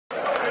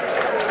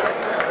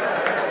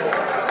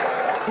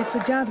It's a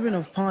gathering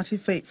of party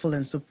faithful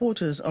and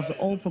supporters of the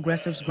All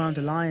Progressives Grand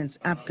Alliance,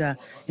 APGA,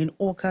 in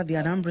Awka, the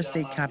Anambra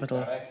State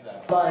capital.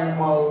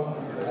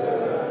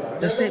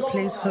 The state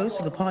plays host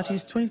to the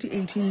party's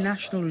 2018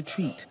 national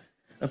retreat,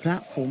 a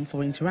platform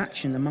for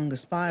interaction among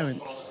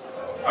aspirants.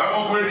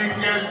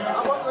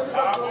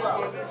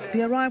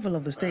 The arrival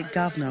of the state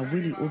governor,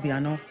 Willie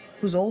Obiano,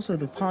 who's also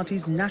the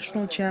party's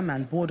national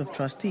chairman board of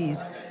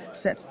trustees,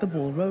 sets the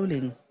ball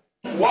rolling.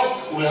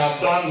 What we have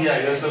done here,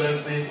 Your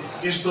Excellency,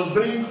 is to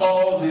bring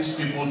all these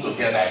people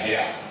together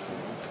here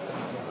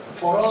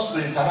for us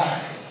to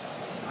interact.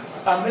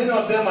 And many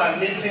of them are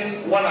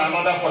meeting one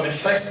another for the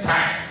first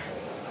time.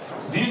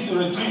 This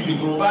retreat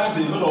provides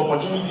a good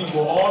opportunity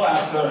for all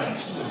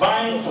aspirants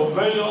vying for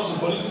various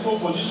political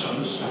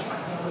positions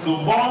to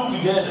bond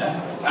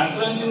together and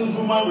strengthen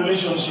human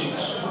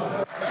relationships.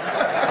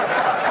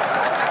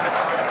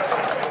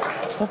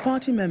 For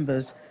party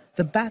members,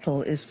 the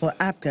battle is for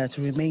APGA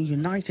to remain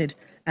united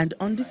and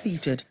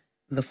undefeated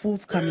in the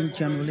forthcoming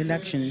general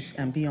elections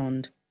and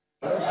beyond.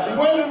 When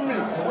we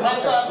meet,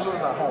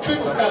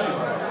 critically,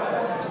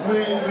 we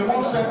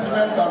remove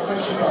sentiments and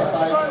friendship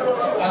aside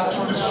and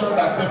truly show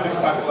that save this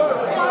party.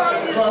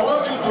 So I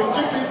want you to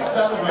keep it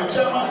that way,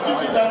 Chairman,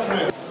 keep it that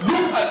way.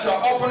 Look at your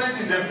opponent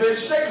in the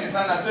face, shake his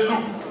hand and say,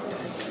 look,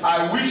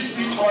 we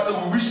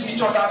wish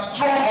each other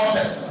strong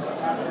contest.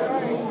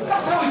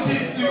 That's how it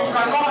is. You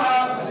cannot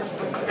have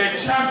a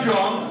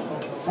champion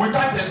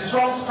without a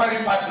strong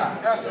sparring partner.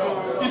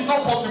 It's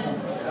not possible.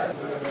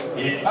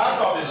 If part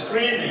of the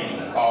screening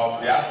of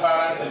the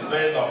aspirants is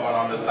based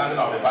upon understanding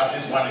of the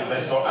party's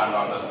manifesto and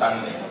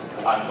understanding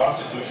and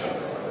constitution,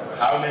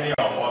 how many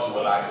of us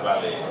will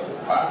actually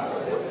pass?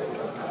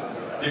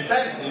 The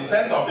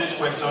intent of these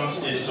questions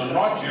is to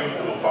nudge you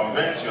to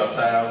convince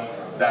yourself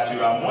that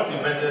you are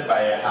motivated by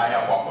a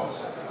higher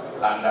purpose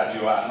and that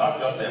you are not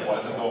just a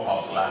political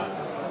hustler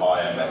or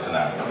a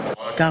mercenary.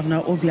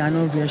 Governor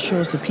Obiano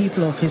reassures the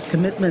people of his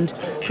commitment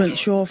to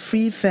ensure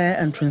free, fair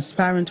and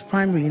transparent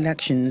primary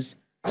elections.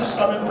 This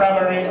coming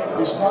primary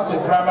is not a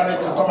primary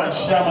to come and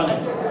share money.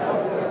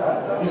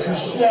 If you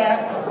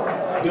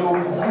share, they will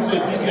use a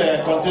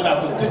big container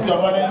to take your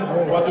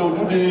money, but they will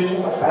do the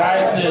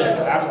right thing.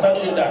 I'm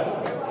telling you that.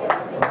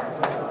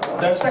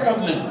 Then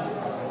secondly,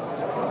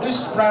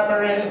 this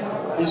primary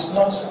is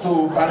not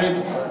to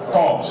parade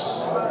talks.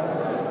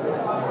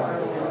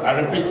 I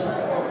repeat,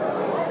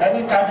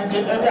 any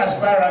candidate, any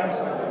aspirant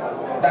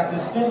that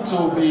is seen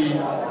to be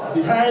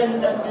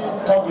behind any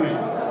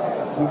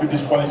thuggery will be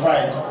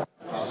disqualified.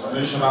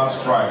 Transformational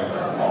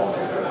strides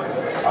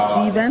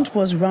of The event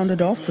was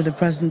rounded off with the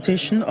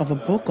presentation of a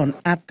book on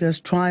APGA's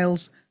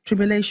trials,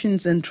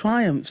 tribulations and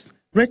triumphs,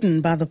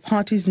 written by the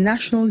party's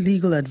national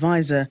legal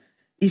advisor,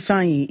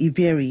 Ifeanyi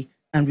Iberi,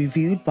 and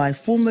reviewed by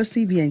former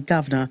CBN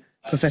Governor,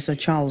 Professor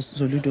Charles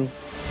Soludo.